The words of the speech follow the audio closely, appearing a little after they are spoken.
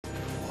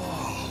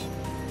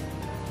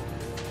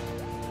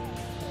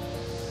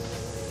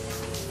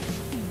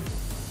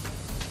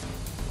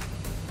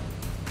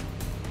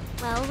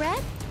Well,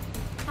 Red,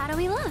 how do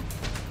we look?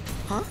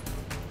 Huh?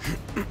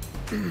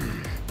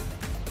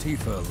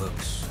 Tifa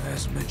looks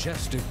as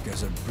majestic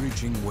as a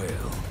breaching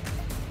whale,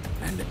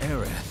 and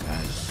Aerith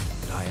as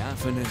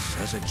diaphanous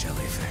as a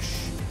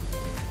jellyfish.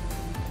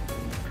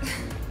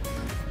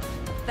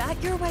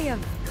 That your way of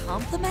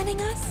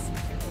complimenting us?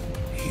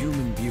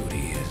 Human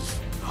beauty is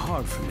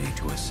hard for me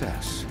to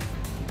assess.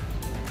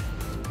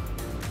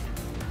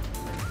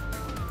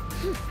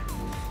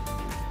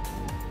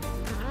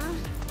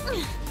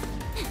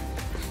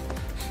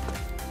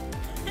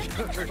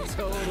 You're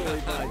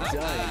totally my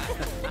type.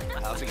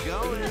 How's it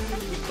going?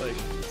 Like,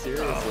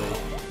 seriously.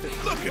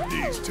 Look at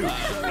these two.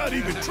 Not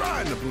even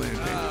trying to blend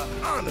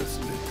in.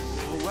 Honestly.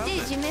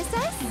 Did you miss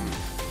us?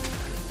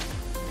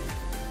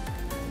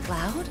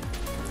 Cloud?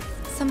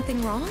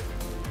 Something wrong?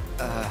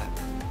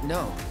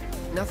 No.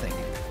 Nothing.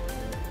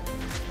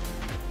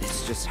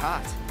 It's just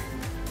hot.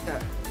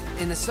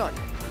 In the sun.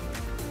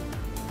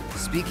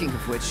 Speaking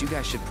of which, you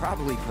guys should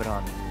probably put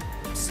on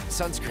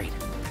sunscreen.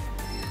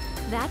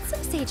 That's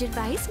some sage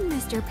advice,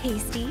 Mr.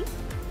 Pasty.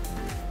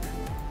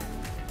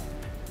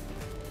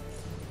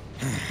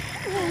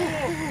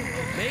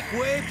 Make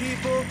way,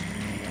 people!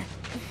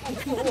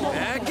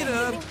 Back it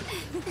up!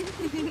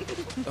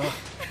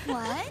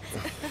 What?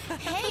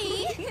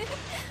 Hey!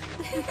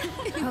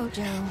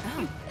 Hojo.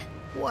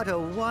 What a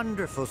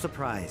wonderful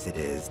surprise it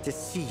is to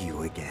see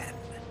you again.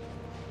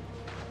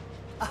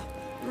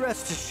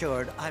 Rest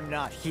assured, I'm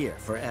not here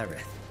for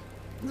Aerith.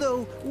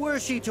 Though, were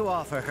she to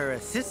offer her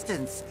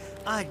assistance,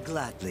 I'd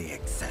gladly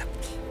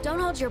accept. Don't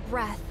hold your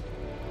breath.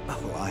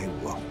 Oh, I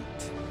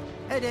won't.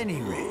 At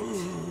any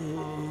rate,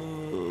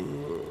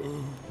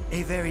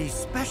 a very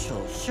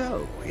special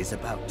show is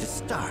about to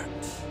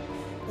start.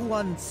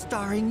 One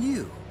starring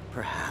you,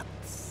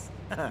 perhaps.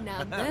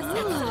 Now this is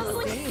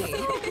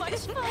So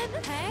much fun.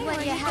 Hey, what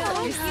do you have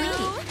up your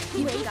sleeve?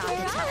 You Wait got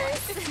for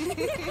us.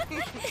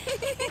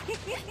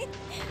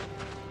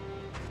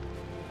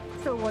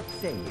 So what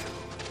say you?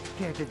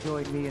 Care to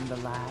join me in the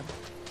lab?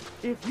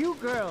 If you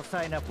girls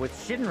sign up with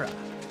Shinra,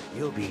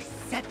 you'll be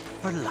set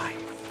for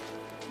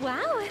life.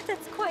 Wow,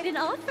 that's quite an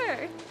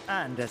offer.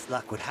 And as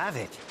luck would have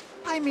it,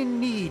 I'm in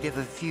need of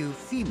a few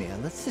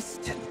female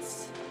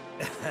assistants.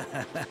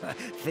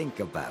 Think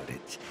about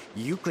it.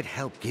 You could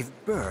help give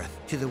birth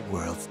to the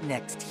world's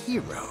next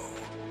hero.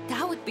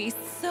 That would be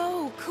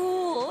so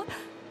cool.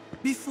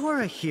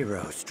 Before a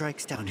hero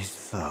strikes down his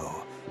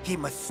foe, he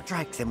must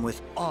strike them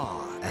with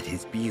awe at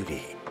his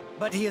beauty.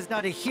 But he is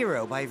not a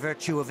hero by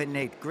virtue of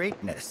innate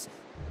greatness.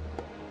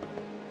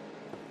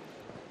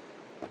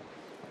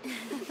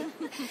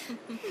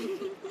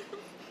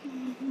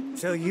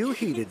 So you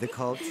heeded the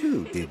call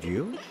too, did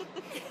you?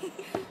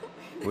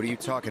 What are you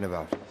talking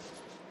about?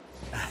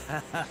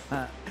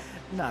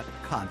 Not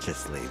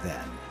consciously,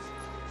 then.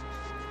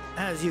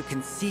 As you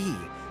can see,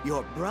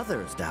 your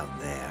brothers down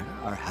there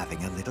are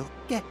having a little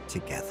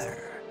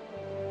get-together.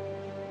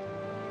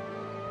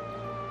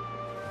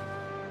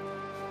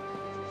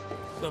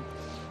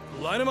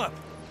 Line them up!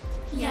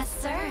 Yes,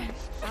 sir.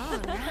 All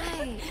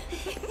right.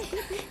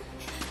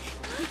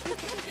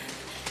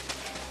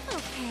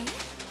 Okay,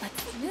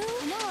 Let's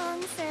move. come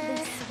along, sir.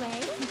 This way.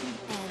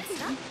 And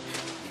stop.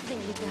 There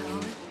you go.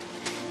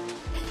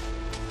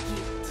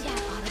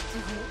 Yeah, ought to do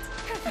it.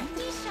 Perfect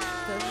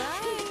shot. Good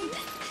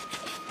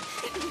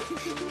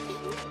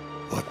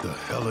What the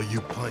hell are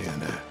you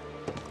playing at?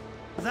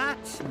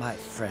 That, my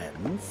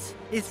friends,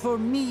 is for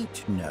me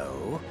to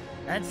know,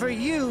 and for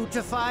you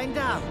to find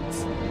out.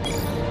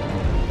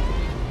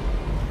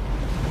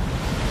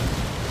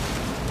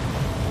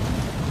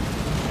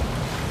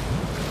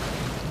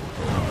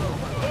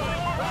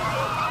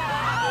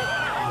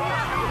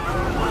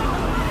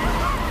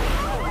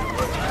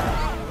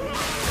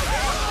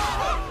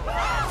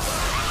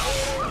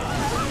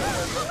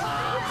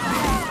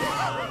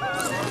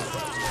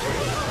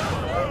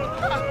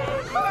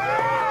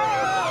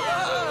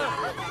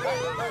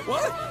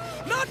 What?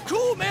 Not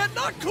cool, man!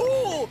 Not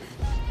cool!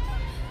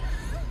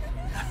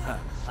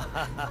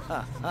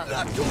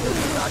 Not cool!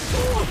 Not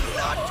cool!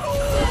 Not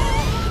cool!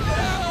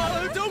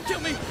 Don't kill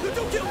me!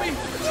 Don't kill me!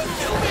 Don't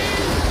kill me!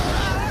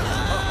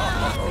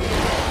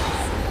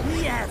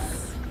 Yes!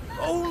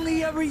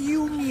 Only a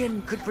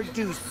reunion could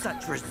produce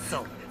such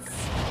results.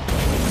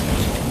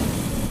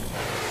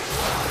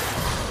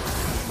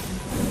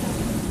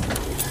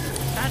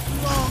 At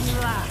long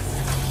last,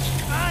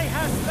 I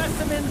have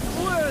specimens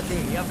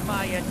worthy of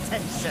my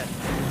attention.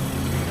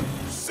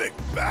 Sick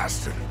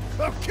bastard!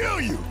 I'll kill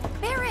you!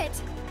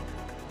 Barrett!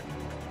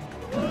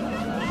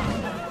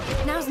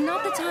 Now's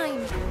not the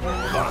time.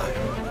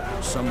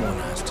 Fine. Someone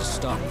has to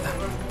stop them.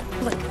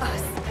 Like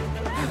us.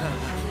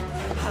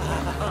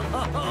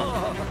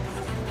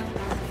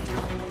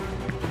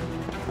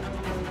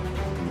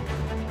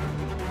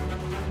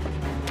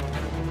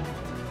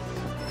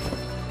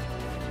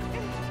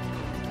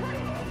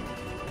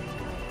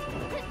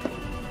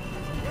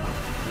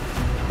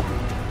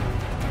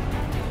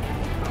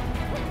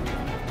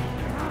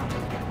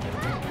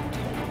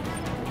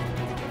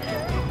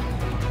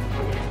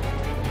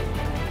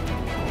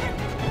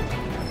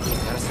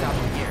 Gotta stop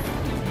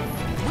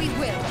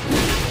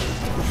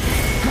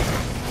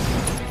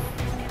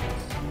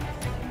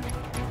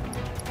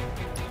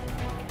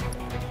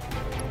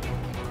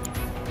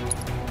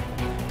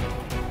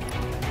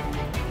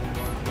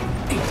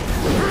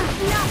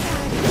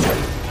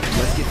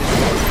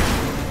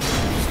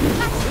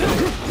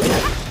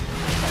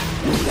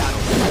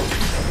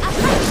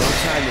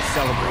to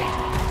celebrate.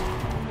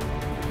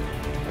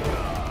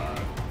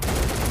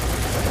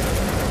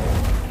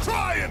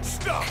 Try and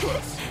stop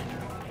us!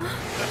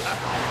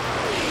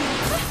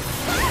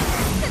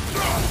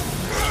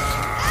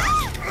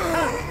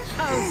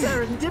 How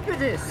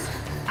serendipitous!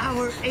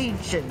 Our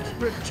ancient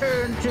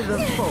returned to the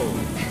fold.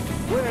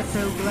 We're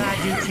so glad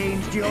you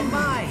changed your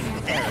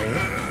mind, Eric.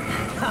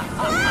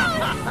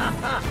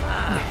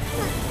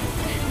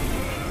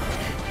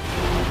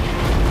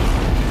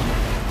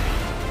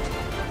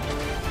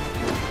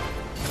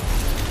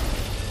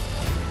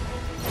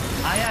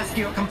 I ask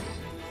your compliance,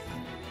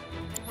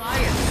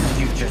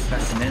 future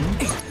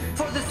specimens,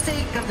 for the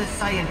sake of the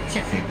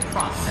scientific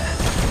process.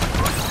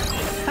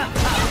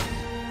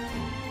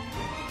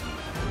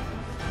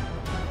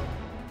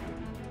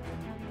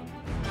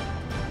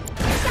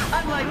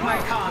 Unlike my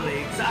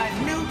colleagues,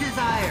 I've no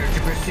desire to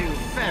pursue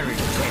fairy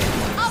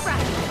tales. All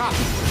right.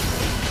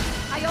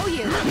 I owe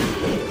you.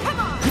 Come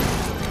on.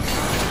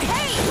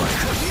 Hey!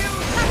 You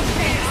should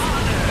be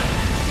honored!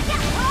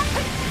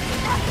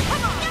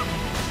 Come on.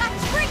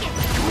 Let's bring it.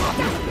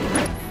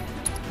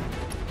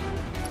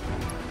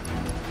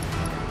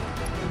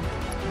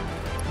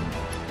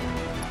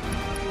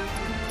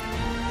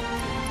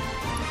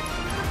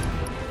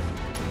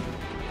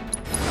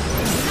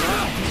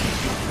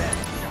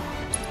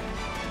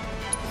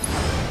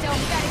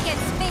 Don't bet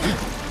against me.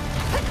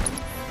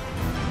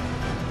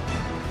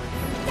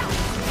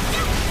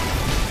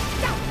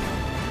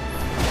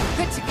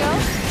 Good to go?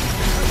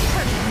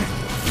 Perfect.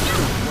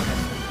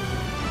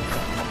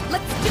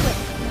 Let's do it.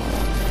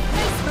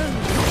 Nice move.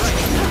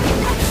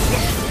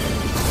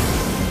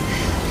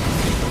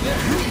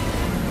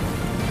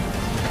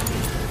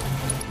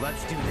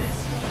 Let's do this.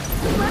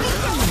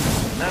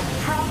 A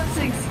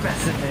promising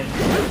specimen.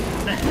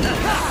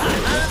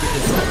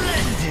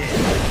 Splendid!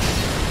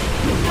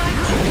 Might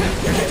you be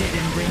interested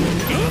in bringing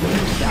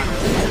ancient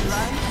shadows to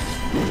life?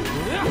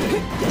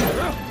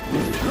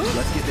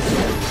 Let's get this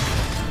going.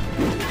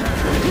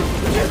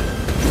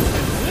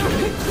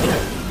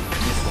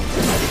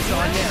 It's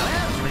on now.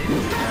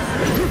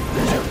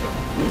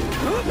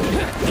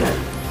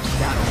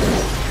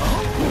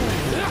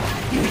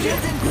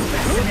 Isn't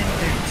specimen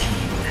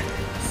 13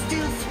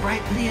 still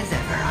sprightly as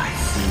ever, I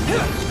see?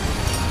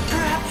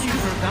 Perhaps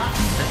you've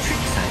forgotten the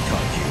tricks I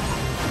taught you.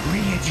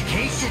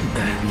 Re-education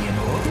may be in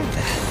order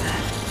then.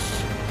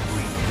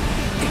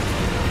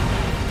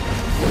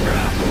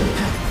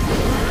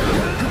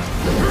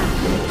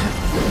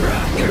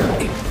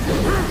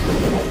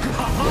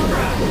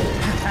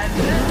 And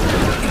then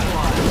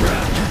one.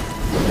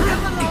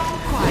 Come along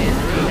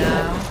quietly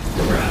now.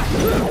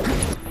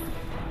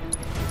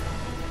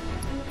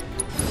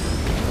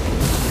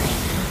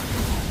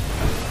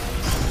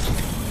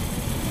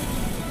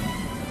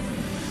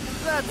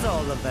 That's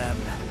all of them.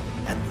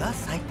 And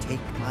thus I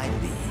take my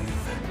leave.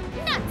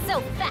 Not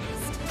so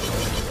fast.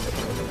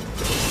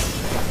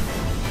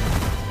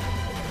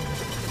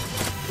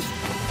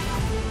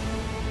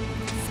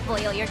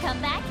 Spoil your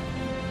comeback?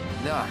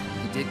 No,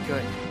 you did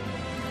good.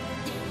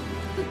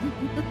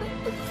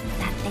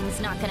 That thing's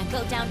not gonna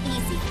go down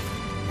easy.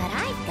 But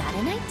I've got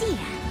an idea.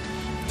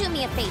 Do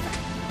me a favor.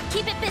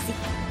 Keep it busy.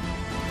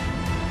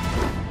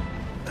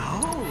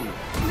 Oh,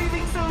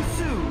 leaving so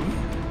soon?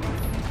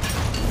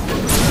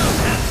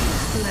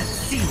 Let's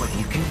see what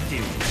you can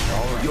do.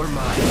 You're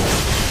mine.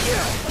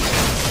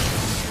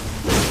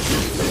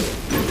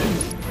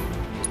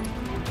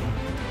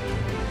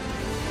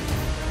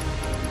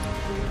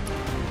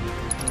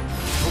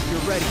 Hope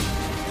you're ready.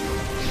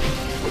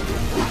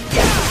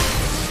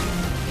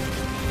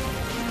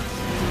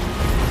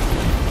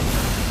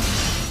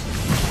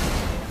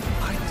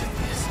 I did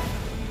this.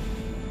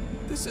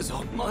 This is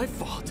all my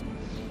fault.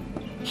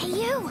 Hey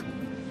you!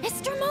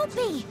 Mr.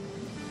 Mopey!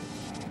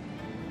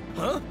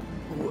 Huh?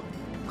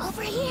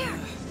 Over here!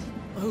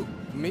 Oh,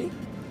 me?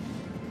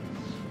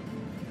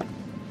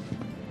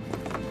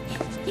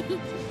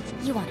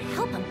 You want to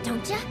help him,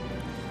 don't you?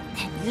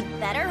 Then you'd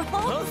better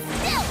hold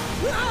still!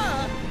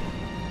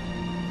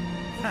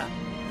 Huh.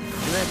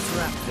 Let's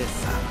wrap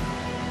this up.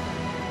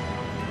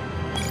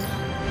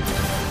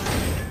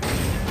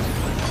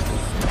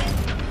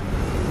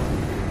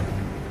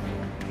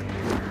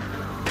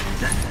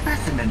 The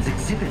specimens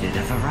exhibited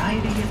a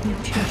variety of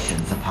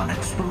mutations upon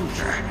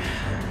exposure.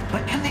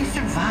 But can they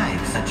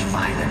survive such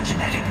violent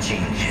genetic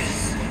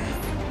changes?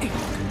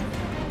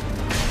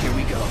 Here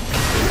we go.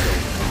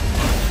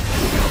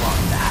 Come on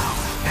now,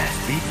 let's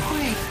be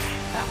quick.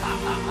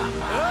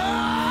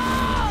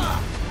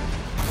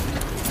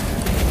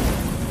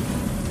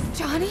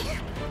 Johnny?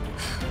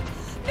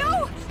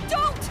 No!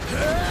 Don't!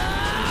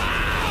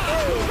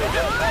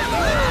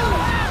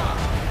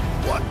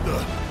 What the?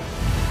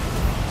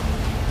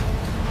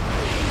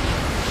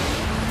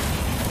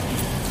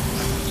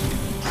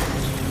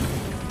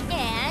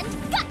 And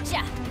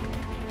gotcha!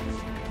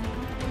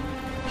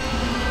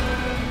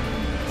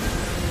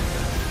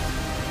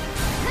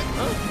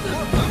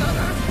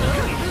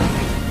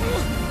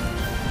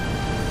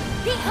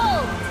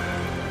 Behold!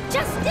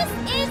 Justice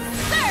is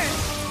served!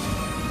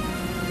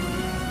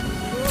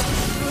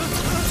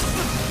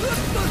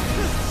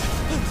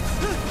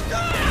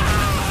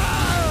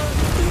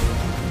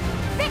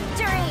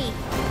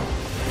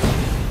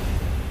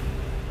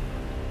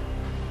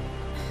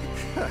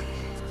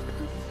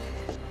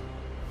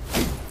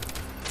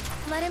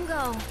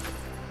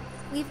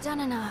 We've done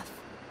enough.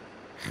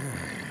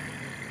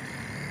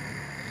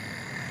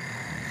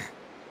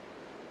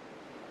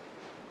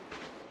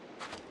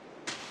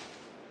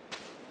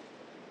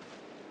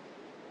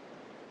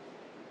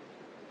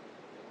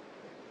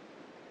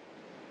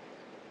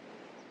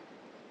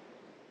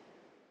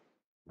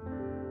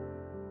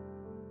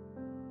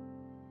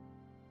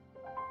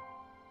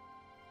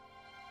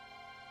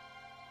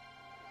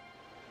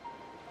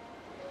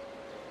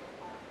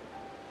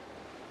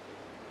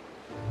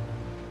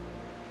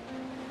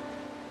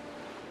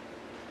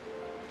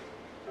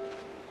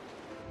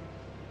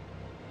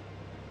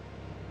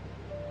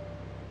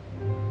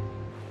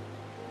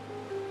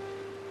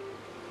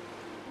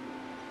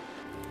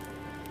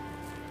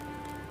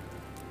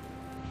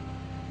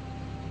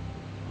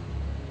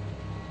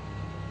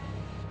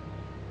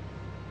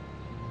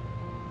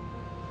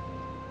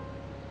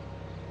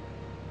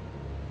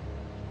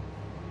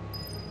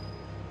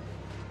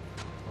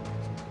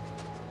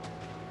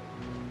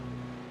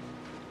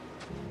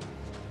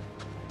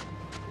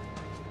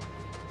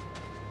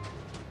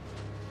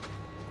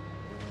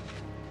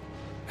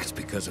 It's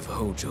because of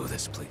Hojo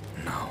this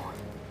No.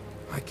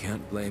 I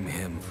can't blame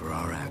him for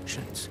our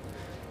actions.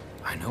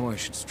 I know I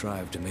should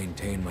strive to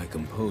maintain my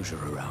composure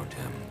around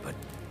him, but...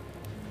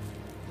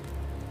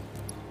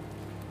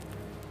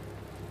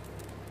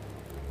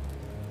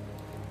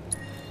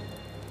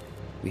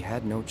 We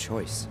had no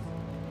choice.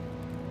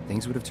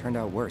 Things would have turned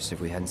out worse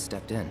if we hadn't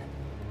stepped in.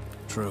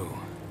 True.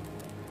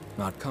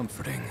 Not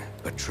comforting,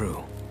 but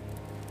true.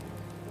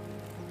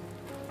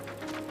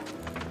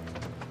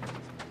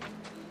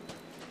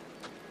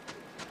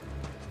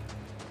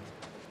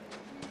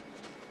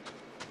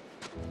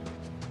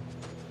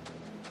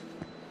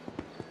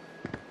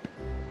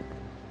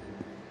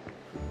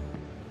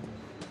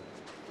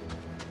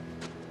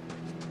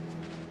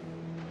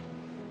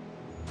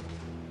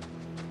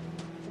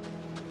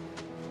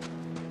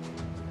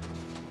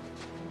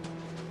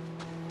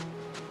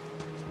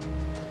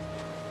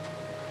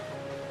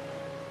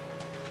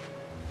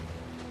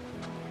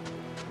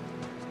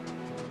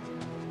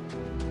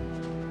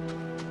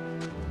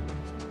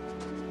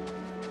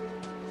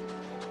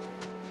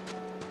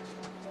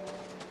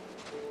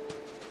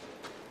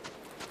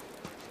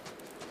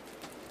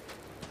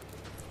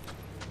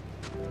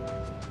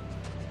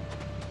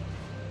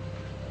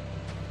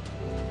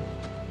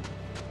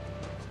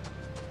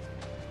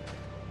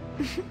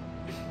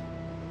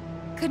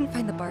 Couldn't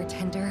find the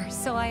bartender,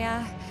 so I,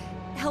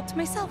 helped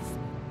myself.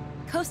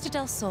 Costa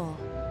del Sol.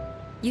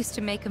 Used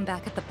to make them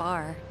back at the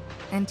bar.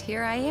 And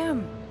here I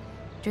am,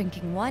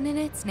 drinking one in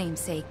its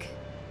namesake.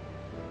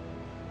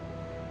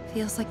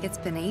 Feels like it's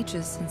been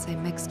ages since I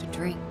mixed a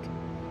drink.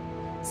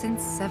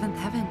 Since Seventh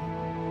Heaven.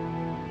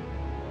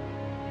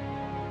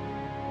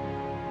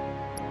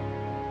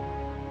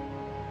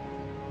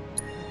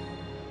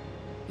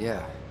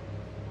 Yeah.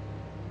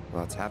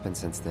 Lots happened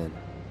since then.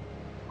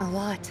 A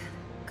lot.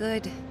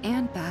 Good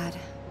and bad.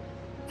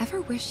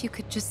 Ever wish you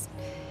could just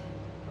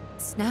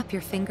snap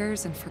your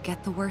fingers and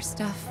forget the worst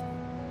stuff?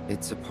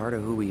 It's a part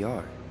of who we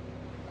are,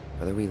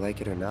 whether we like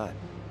it or not.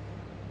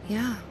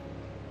 Yeah.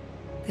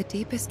 The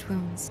deepest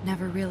wounds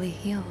never really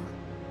heal.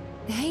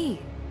 Hey,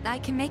 I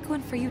can make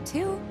one for you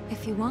too,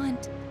 if you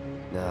want.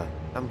 Nah,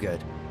 I'm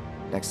good.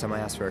 Next time I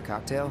ask for a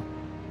cocktail,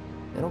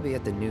 it'll be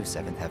at the new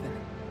Seventh Heaven.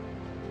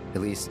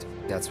 At least,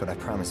 that's what I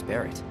promised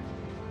Barrett.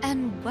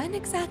 And when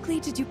exactly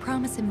did you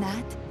promise him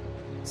that?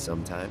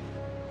 Sometime.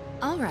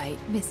 All right,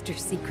 Mr.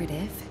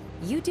 Secretive.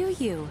 You do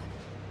you.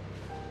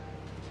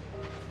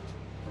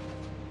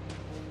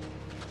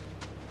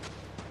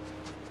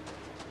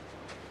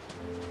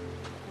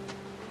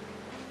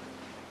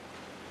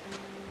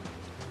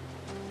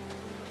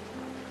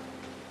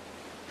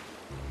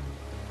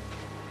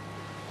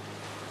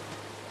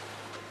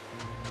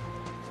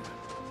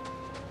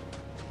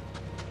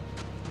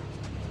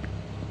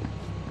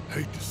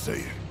 Hate to say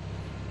it,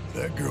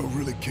 that girl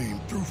really came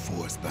through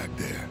for us back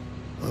there.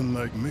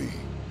 Unlike me,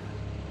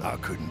 I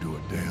couldn't do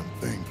a damn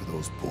thing for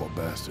those poor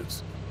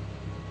bastards.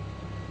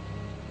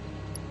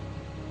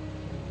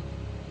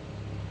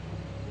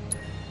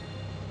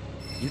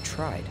 You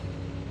tried.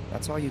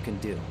 That's all you can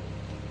do.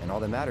 And all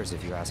that matters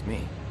if you ask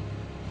me.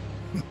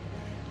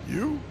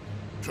 You?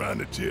 Trying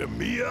to cheer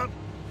me up?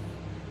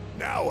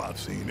 Now I've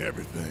seen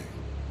everything.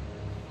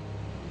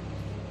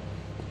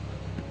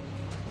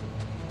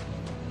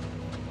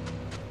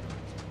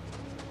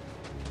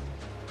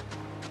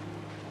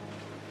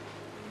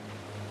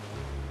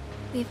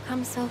 We've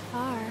come so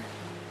far,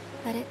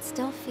 but it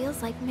still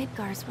feels like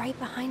Midgar's right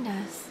behind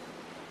us.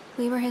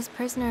 We were his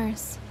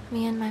prisoners,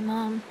 me and my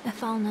mom,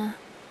 Ephalna.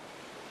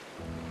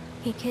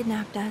 He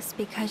kidnapped us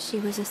because she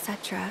was a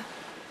Cetra,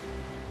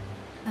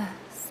 a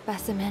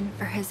specimen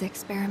for his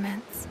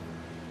experiments.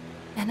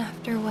 And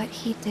after what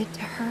he did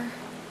to her,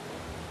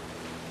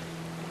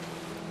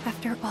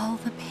 after all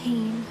the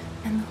pain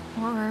and the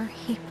horror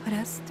he put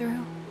us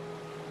through,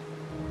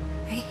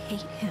 I hate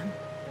him.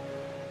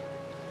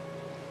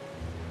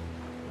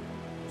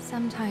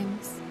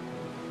 Sometimes,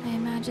 I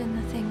imagine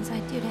the things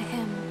I'd do to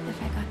him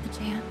if I got the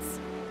chance.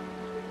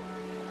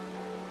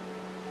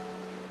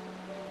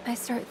 I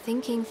start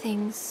thinking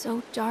things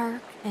so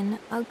dark and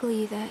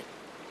ugly that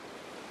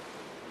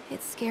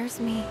it scares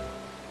me.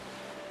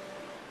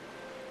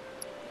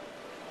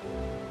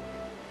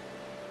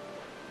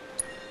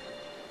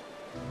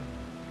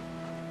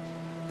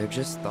 They're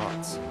just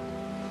thoughts.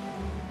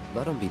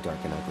 Let them be dark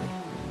and ugly.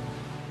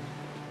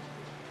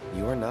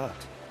 You are not.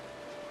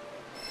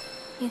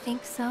 You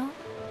think so?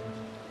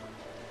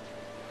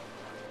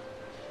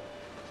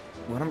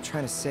 What I'm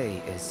trying to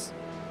say is,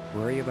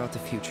 worry about the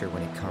future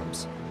when it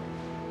comes.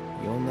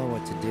 You'll know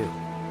what to do.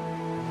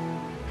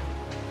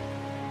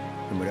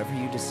 And whatever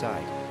you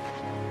decide,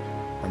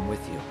 I'm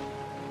with you.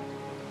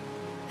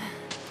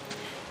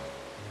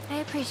 I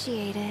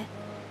appreciate it.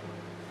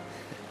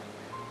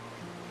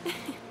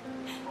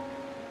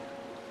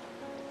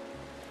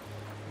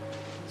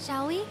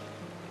 Shall we?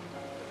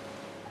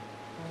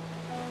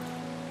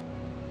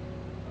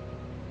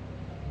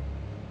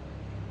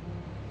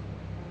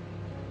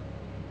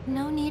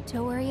 No need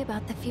to worry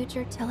about the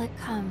future till it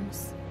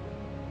comes.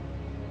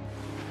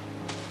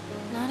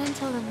 Not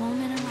until the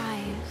moment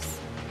arrives.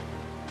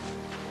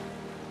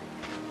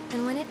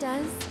 And when it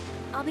does,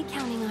 I'll be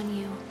counting on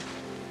you.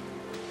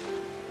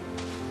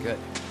 Good.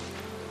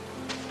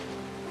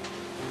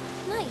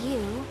 Not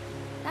you.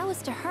 That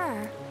was to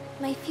her,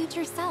 my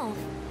future self.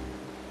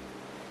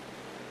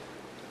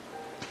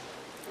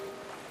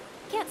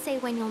 Can't say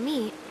when you'll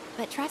meet,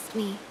 but trust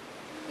me,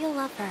 you'll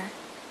love her.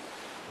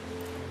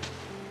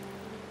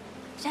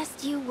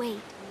 Just you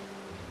wait.